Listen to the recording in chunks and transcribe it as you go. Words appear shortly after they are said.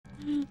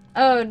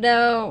Oh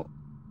no.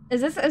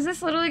 Is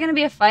this literally gonna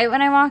be a fight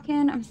when I walk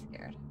in? I'm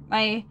scared.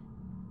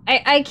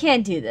 I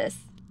can't do this.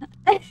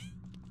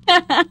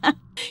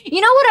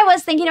 You know what I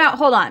was thinking about?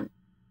 Hold on.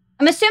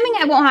 I'm assuming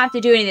I won't have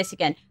to do any of this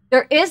again.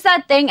 There is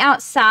that thing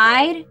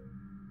outside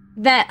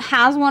that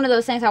has one of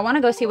those things. I want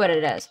to go see what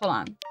it is. Hold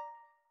on.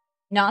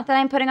 Not that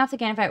I'm putting off the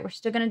Ganon fight. We're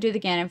still going to do the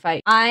Ganon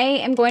fight. I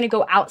am going to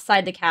go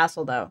outside the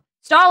castle, though.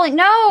 Stalling!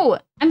 No!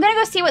 I'm going to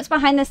go see what's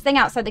behind this thing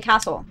outside the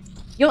castle.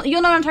 You'll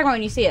know what I'm talking about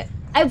when you see it.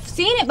 I've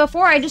seen it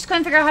before. I just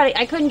couldn't figure out how to...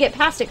 I couldn't get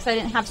past it because I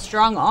didn't have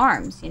strong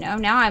arms, you know?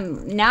 Now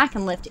I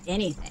can lift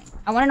anything.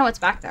 I want to know what's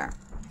back there.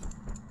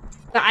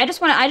 But I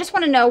just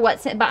want to know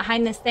what's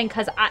behind this thing,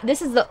 because I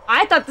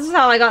thought this is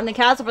how I got in the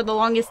castle for the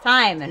longest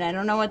time, and I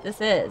don't know what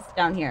this is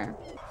down here.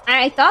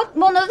 I thought,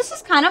 well, no, this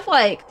is kind of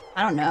like,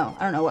 I don't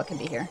know what could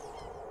be here.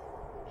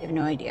 I have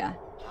no idea.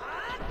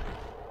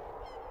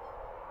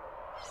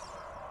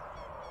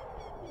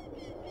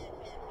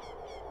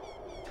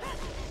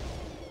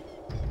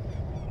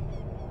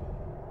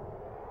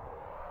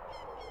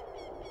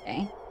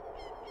 Okay.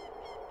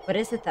 What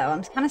is it, though?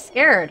 I'm kind of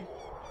scared.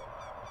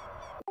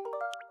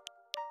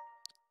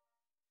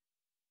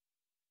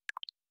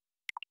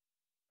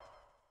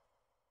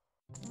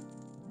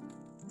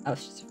 Oh,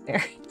 it's just a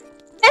bear.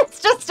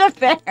 It's just a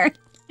bear.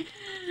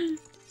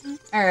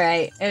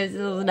 Alright, it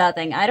was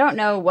nothing. I don't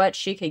know what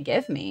she could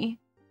give me.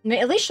 I mean,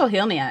 at least she'll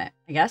heal me, I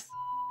guess.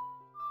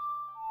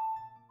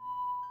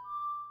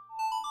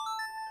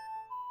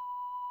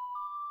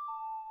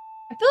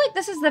 I feel like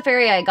this is the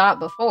fairy I got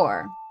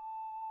before.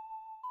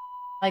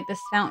 Like, this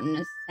fountain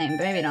is the same,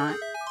 but maybe not.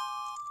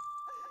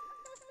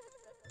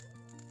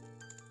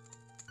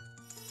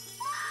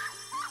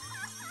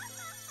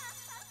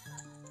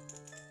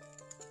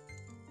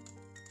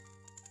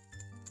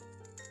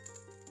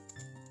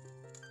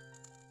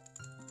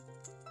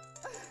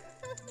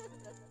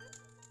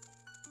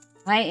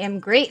 I am the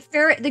Great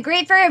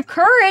Fairy of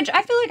Courage.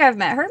 I feel like I've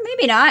met her.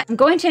 Maybe not. I'm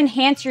going to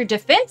enhance your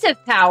defensive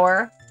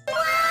power.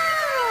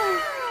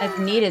 I've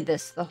needed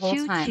this the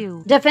whole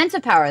time.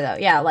 Defensive power, though.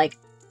 Yeah, like,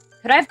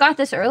 could I have got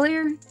this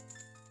earlier?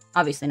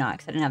 Obviously not,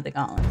 because I didn't have the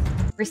gauntlet.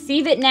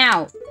 Receive it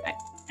now.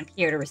 I'm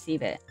here to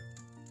receive it.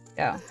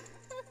 Go.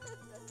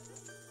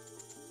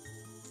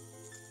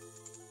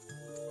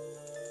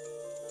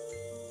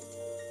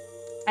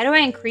 How do I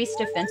increase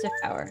defensive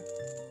power?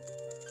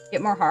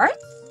 Get more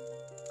hearts?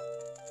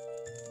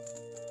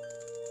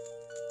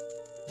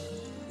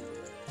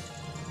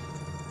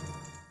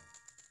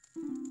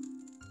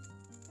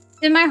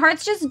 Did my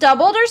hearts just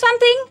doubled or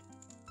something?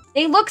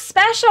 They look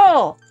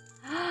special.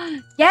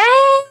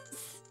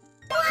 Yes!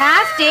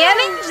 Half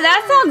damage?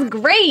 That sounds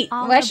great.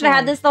 Oh, I should have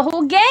had this the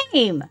whole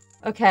game.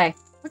 Okay,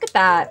 look at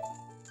that.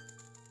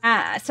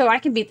 So I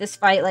can beat this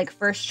fight like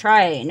first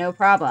try, no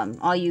problem.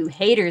 All you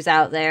haters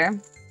out there.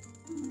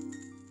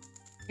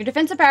 Your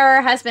defensive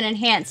power has been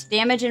enhanced.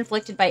 Damage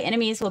inflicted by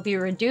enemies will be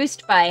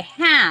reduced by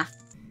half.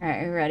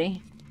 Alright, are you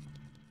ready?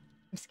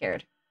 I'm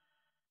scared.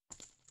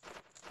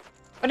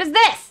 What is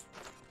this?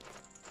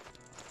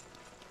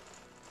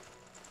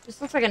 Just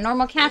looks like a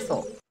normal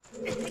castle.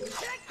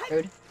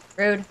 Rude.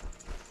 Rude.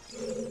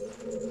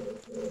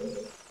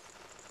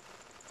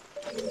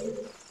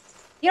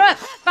 You know what?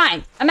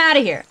 Fine. I'm out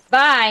of here.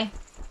 Bye.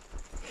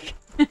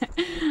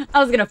 I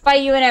was gonna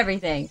fight you and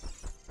everything.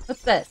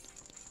 What's this?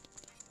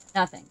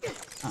 Nothing.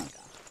 Oh, gosh.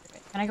 Okay.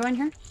 Can I go in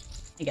here?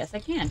 I guess I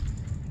can.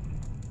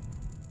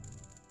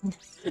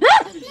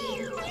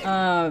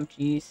 Oh,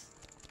 jeez.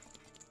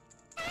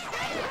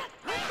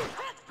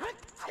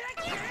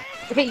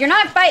 Okay, you're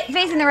not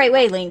facing the right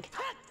way, Link.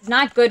 It's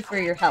not good for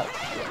your health.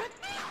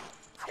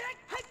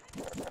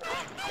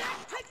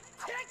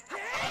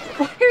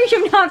 Why are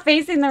you not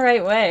facing the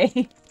right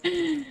way?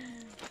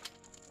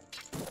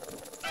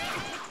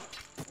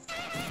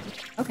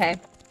 Okay.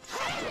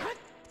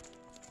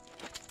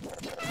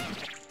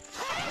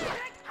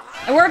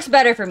 It works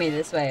better for me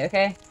this way,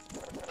 okay?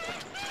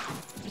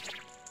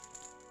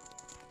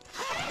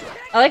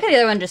 I like how the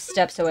other one just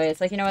steps away.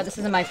 It's like, you know what? This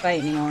isn't my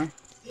fight anymore.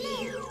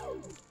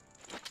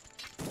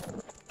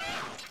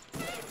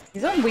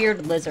 These are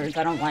weird lizards.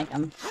 I don't like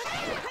them.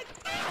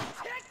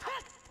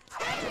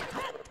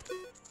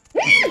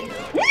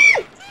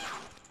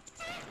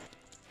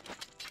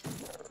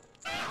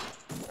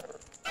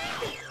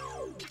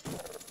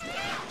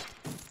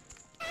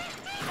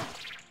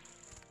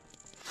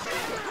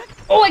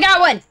 Oh, I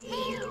got one!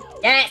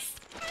 Yes!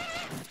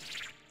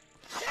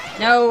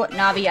 No,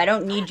 Navi, I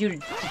don't need you to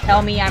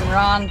tell me I'm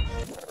wrong.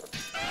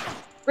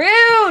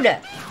 Rude!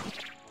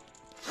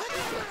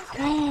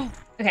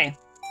 Okay.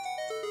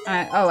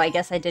 Oh, I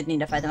guess I did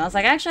need to fight them. I was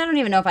like, actually, I don't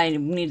even know if I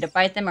need to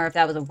fight them or if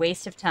that was a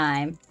waste of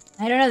time.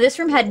 I don't know. This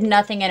room had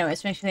nothing in it,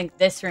 which makes me think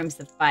this room's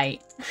the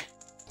fight.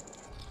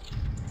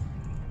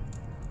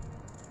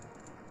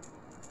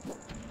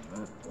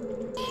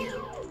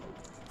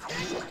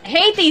 I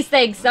hate these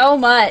things so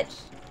much.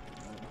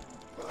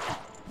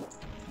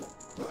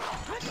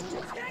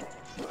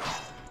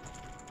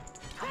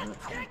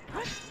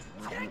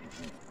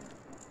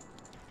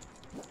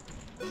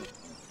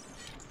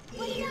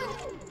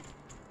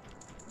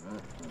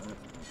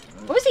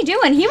 he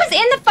doing? He was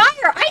in the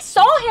fire. I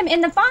saw him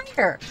in the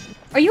fire.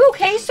 Are you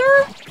okay,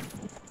 sir?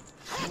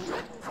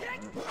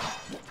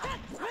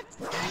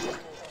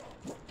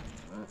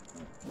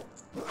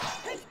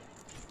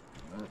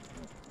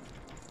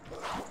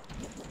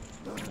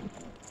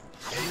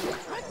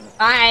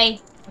 Bye.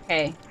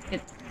 Okay.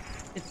 Get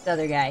this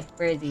other guy.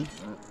 Where is he?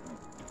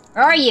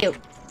 Where are you?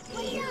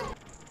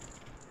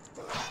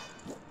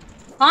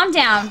 Calm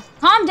down.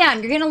 Calm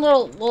down. You're getting a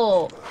little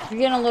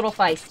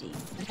feisty.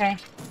 Okay?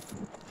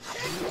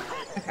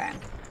 Okay.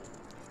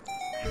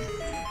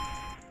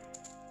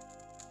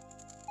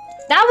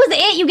 That was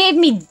it? You gave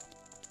me...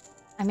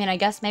 I mean, I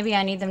guess maybe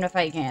I need them to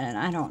fight Ganon.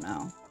 I don't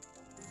know.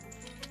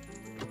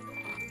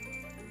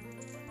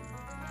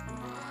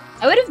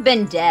 I would have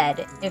been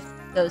dead if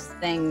those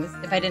things...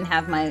 If I didn't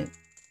have my...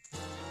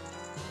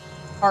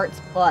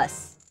 Hearts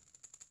plus.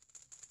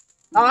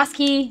 Boss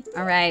key?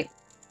 Alright.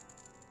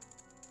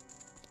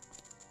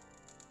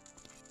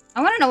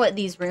 I want to know what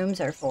these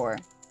rooms are for.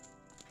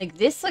 Like,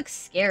 this looks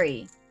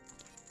scary.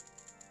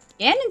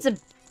 Ganon's an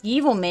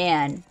evil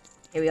man.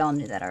 Okay, we all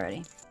knew that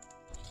already.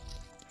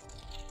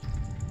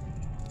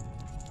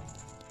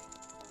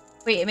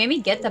 Wait, it made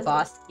me get the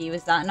boss key.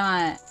 Was that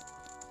not...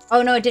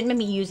 Oh, no, it didn't make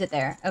me use it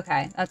there.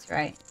 Okay, that's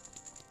right.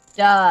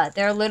 Duh.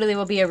 There literally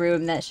will be a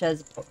room that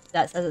says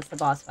it's the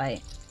boss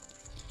fight.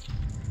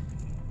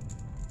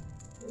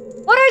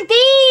 What are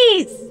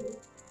these?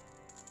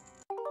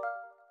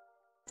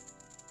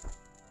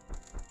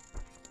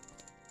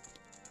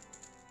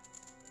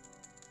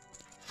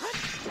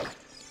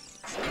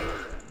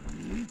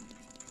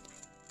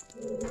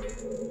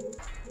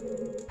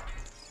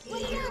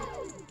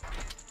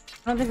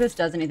 I don't think this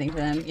does anything to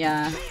them.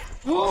 Yeah.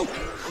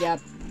 Yep.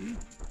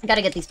 I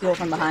gotta get these people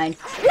from behind.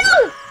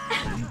 No!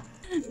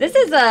 This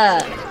is a...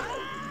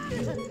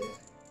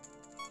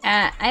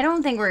 I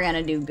don't think we're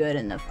gonna do good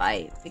in the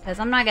fight, because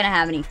I'm not gonna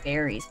have any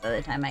fairies by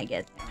the time I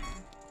get there.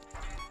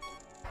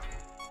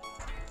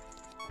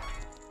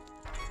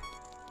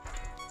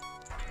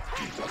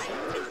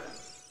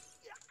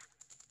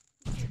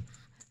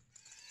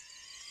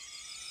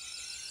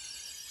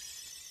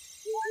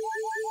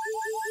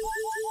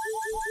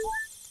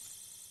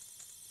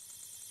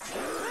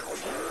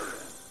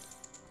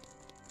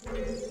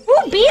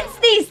 Who beats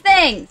these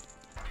things?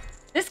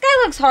 This guy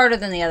looks harder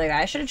than the other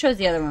guy. I should have chose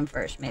the other one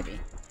first, maybe.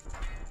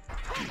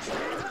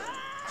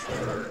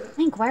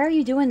 Link, why are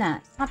you doing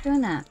that? Stop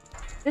doing that.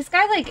 This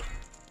guy, like...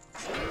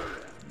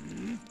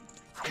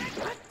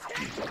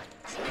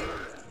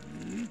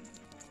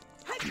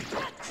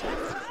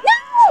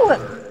 No! I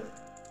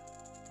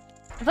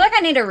feel like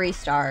I need to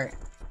restart.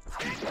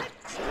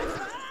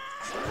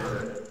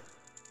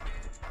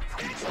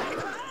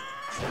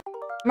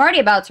 I'm already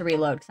about to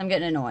reload because I'm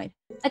getting annoyed.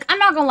 Like, I'm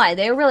not gonna lie,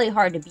 they're really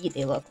hard to beat,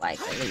 they look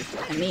like, at least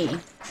to me.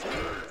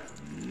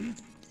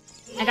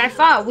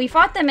 Like, we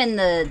fought them in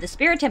the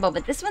Spirit Temple,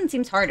 but this one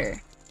seems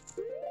harder.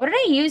 What did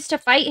I use to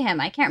fight him?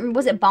 I can't remember.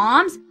 Was it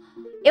bombs?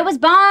 It was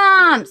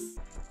bombs!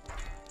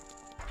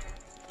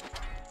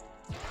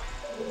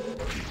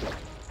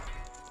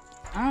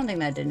 I don't think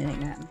that did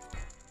anything to him.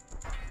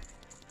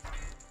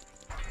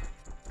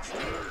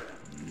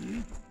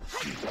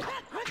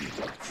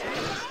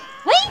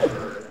 Wait!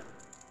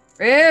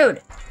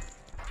 Rude!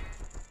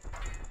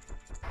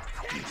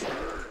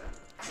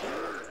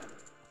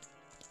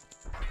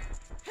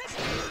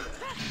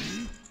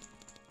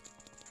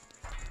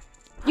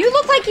 You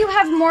look like you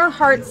have more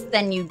hearts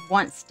than you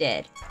once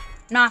did.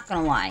 Not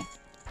gonna lie.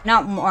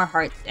 Not more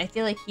hearts. I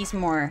feel like he's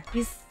more...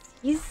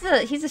 He's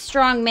a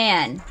strong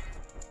man.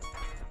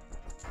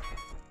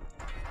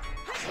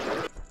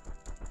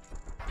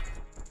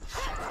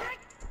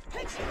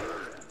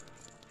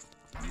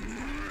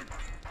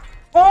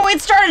 Oh,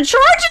 it started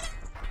charging!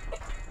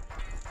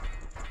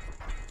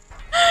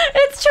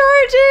 It's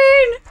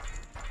charging!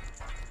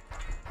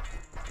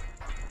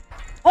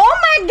 Oh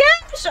my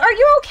gosh! Are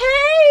you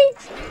okay?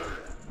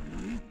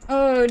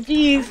 Oh,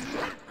 jeez.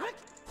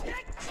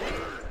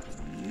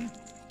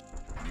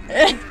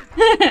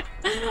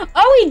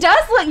 Oh, he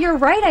does look... You're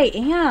right, I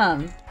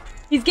am.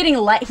 He's getting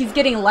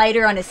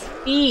lighter on his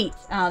feet.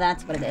 Oh,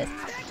 that's what it is.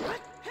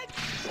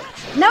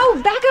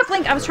 No, back up,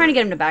 Link. I was trying to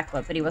get him to back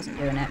up, but he wasn't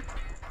doing it.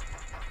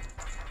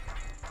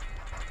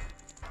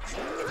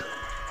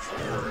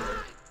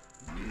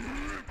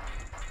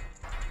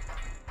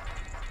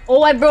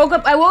 Oh, I woke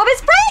up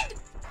his friend!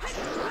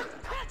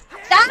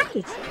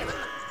 Die!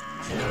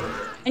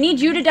 I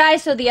need you to die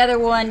so the other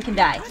one can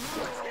die.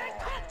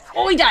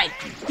 Oh, he died.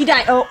 He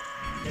died. Oh.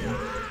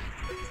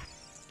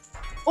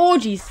 Oh,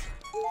 jeez.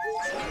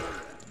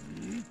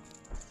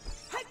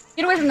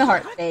 Get away from the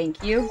heart.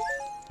 Thank you.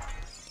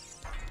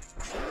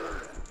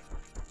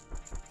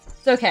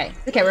 It's okay.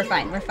 It's okay, we're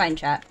fine. We're fine,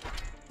 chat.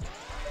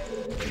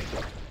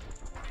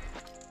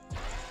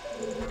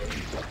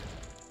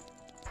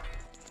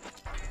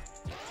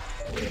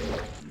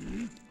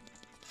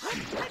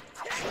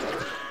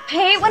 I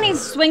hate when he's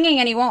swinging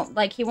and he won't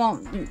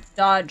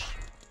dodge.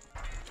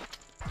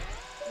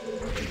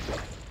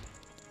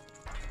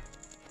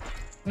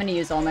 I'm gonna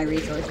use all my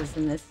resources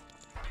in this.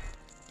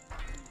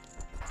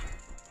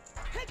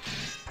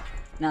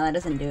 No, that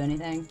doesn't do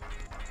anything.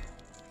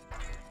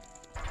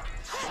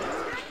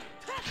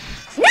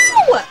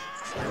 No!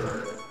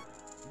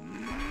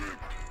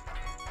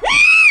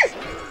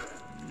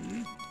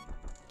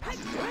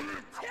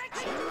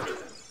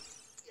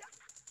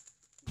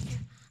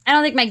 I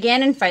don't think my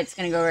Ganon fight's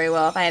gonna go very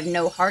well if I have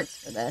no hearts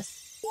for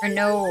this. Or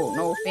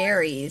no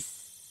fairies.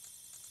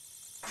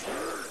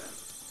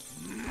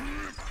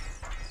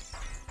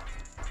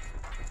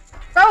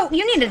 Bro,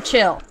 you need to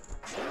chill.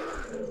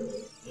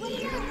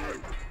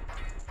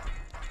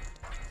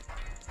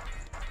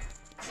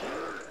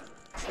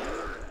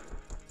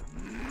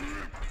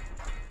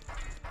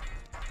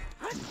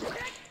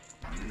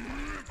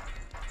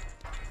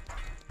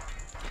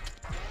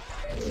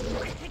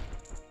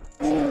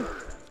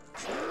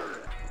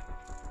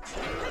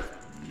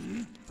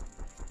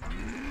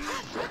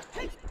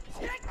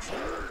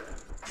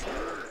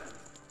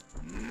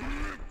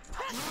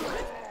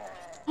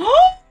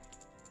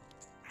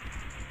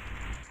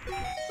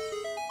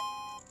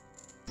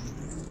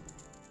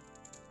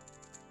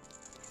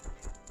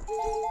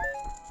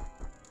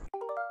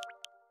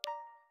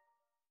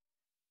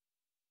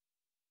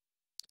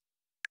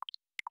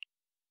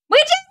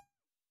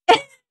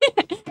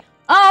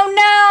 Oh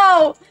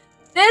no!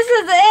 This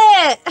is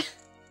it!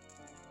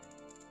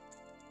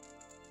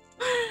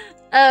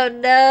 Oh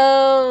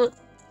no!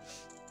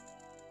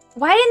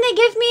 Why didn't they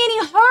give me any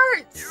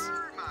hearts?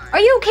 Are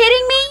you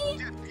kidding me?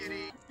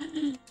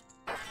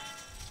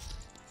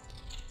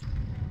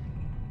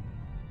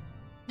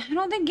 I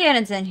don't think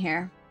Ganon's in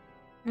here.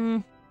 I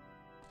don't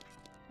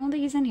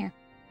think he's in here.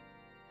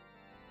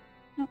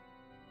 Nope.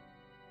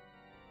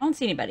 I don't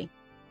see anybody.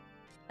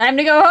 Time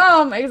to go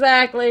home!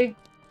 Exactly.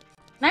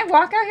 Can I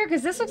walk out here?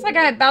 Because this looks like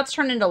I'm about to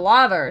turn into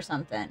lava or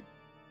something.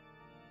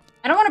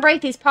 I don't want to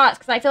break these pots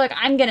because I feel like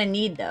I'm going to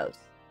need those.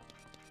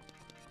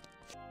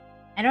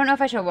 I don't know if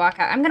I should walk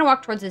out. I'm going to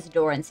walk towards this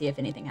door and see if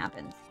anything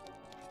happens.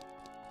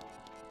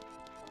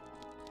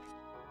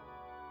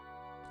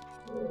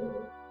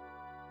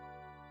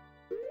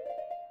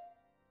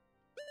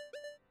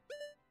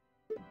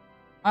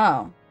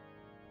 Oh.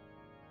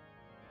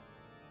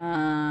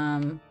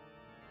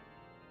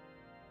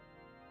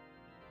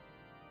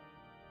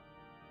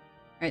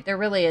 Alright, there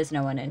really is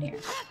no one in here.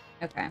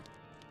 Okay.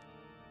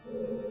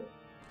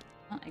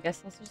 Well, I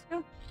guess let's just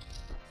go.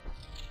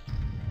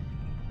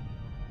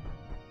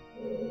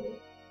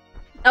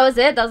 That was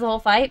it? That was the whole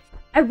fight?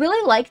 I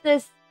really like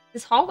this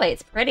hallway.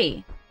 It's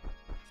pretty.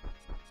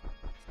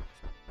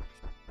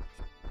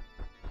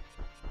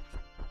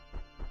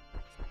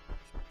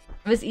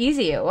 It was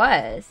easy. It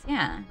was.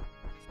 Yeah.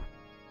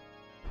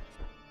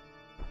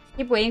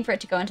 Keep waiting for it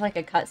to go into like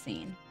a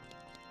cutscene.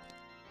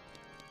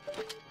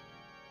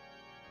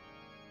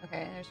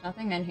 Okay, there's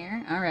nothing in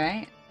here.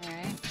 Alright.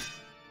 Alright.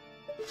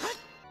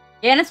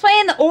 Yeah, and it's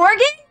playing the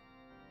organ?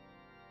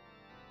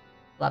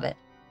 Love it.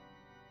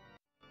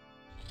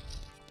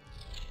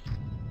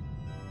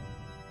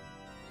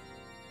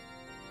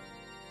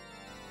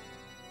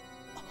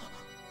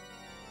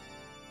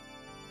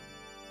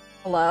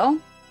 Hello?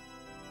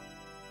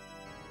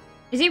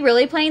 Is he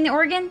really playing the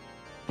organ?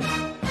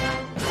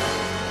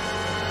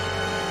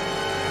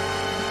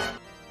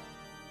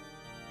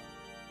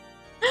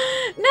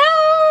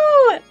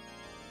 No!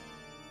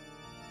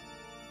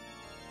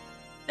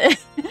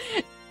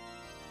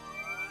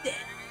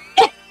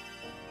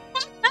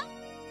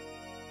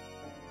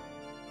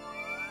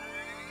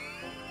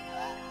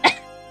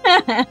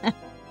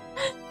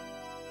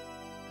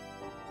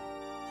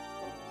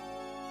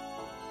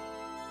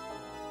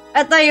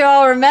 I thought you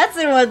all were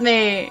messing with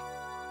me.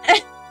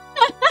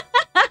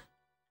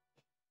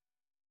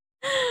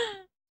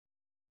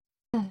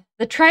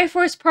 The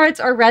Triforce parts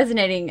are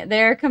resonating.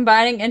 They're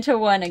combining into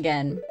one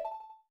again.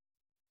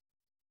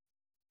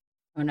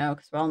 Oh no,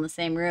 because we're all in the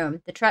same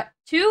room. The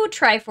two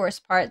Triforce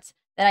parts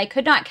that I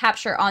could not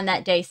capture on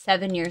that day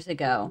 7 years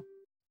ago.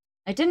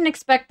 I didn't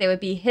expect they would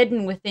be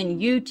hidden within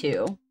you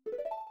two.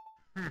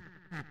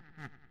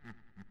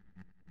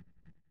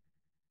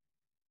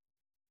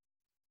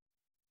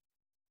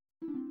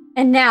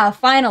 And now,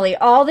 finally,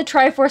 all the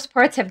Triforce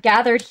parts have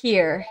gathered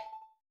here.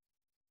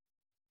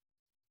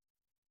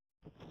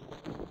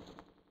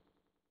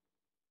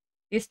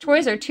 These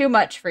toys are too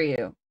much for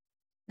you.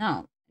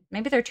 No,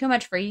 maybe they're too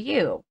much for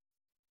you.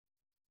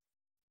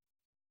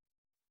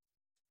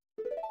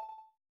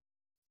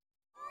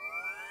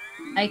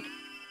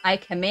 I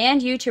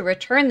command you to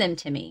return them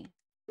to me.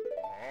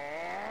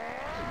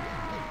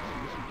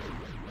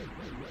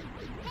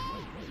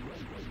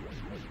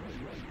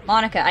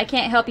 Monica, I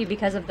can't help you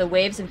because of the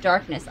waves of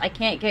darkness. I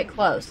can't get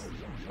close.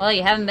 Well,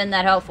 you haven't been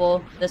that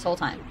helpful this whole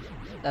time.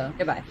 So,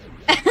 goodbye.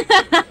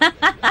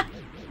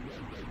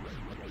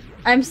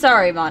 I'm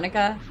sorry,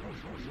 Monica.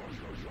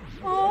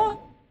 Aw.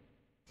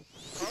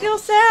 I feel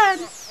sad.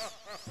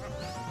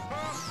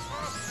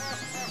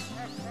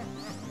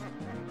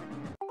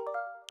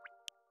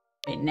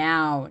 Okay,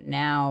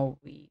 now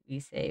we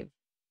save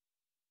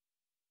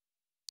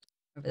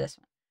over this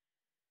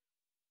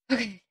one.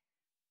 Okay.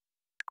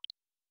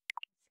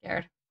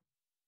 Scared.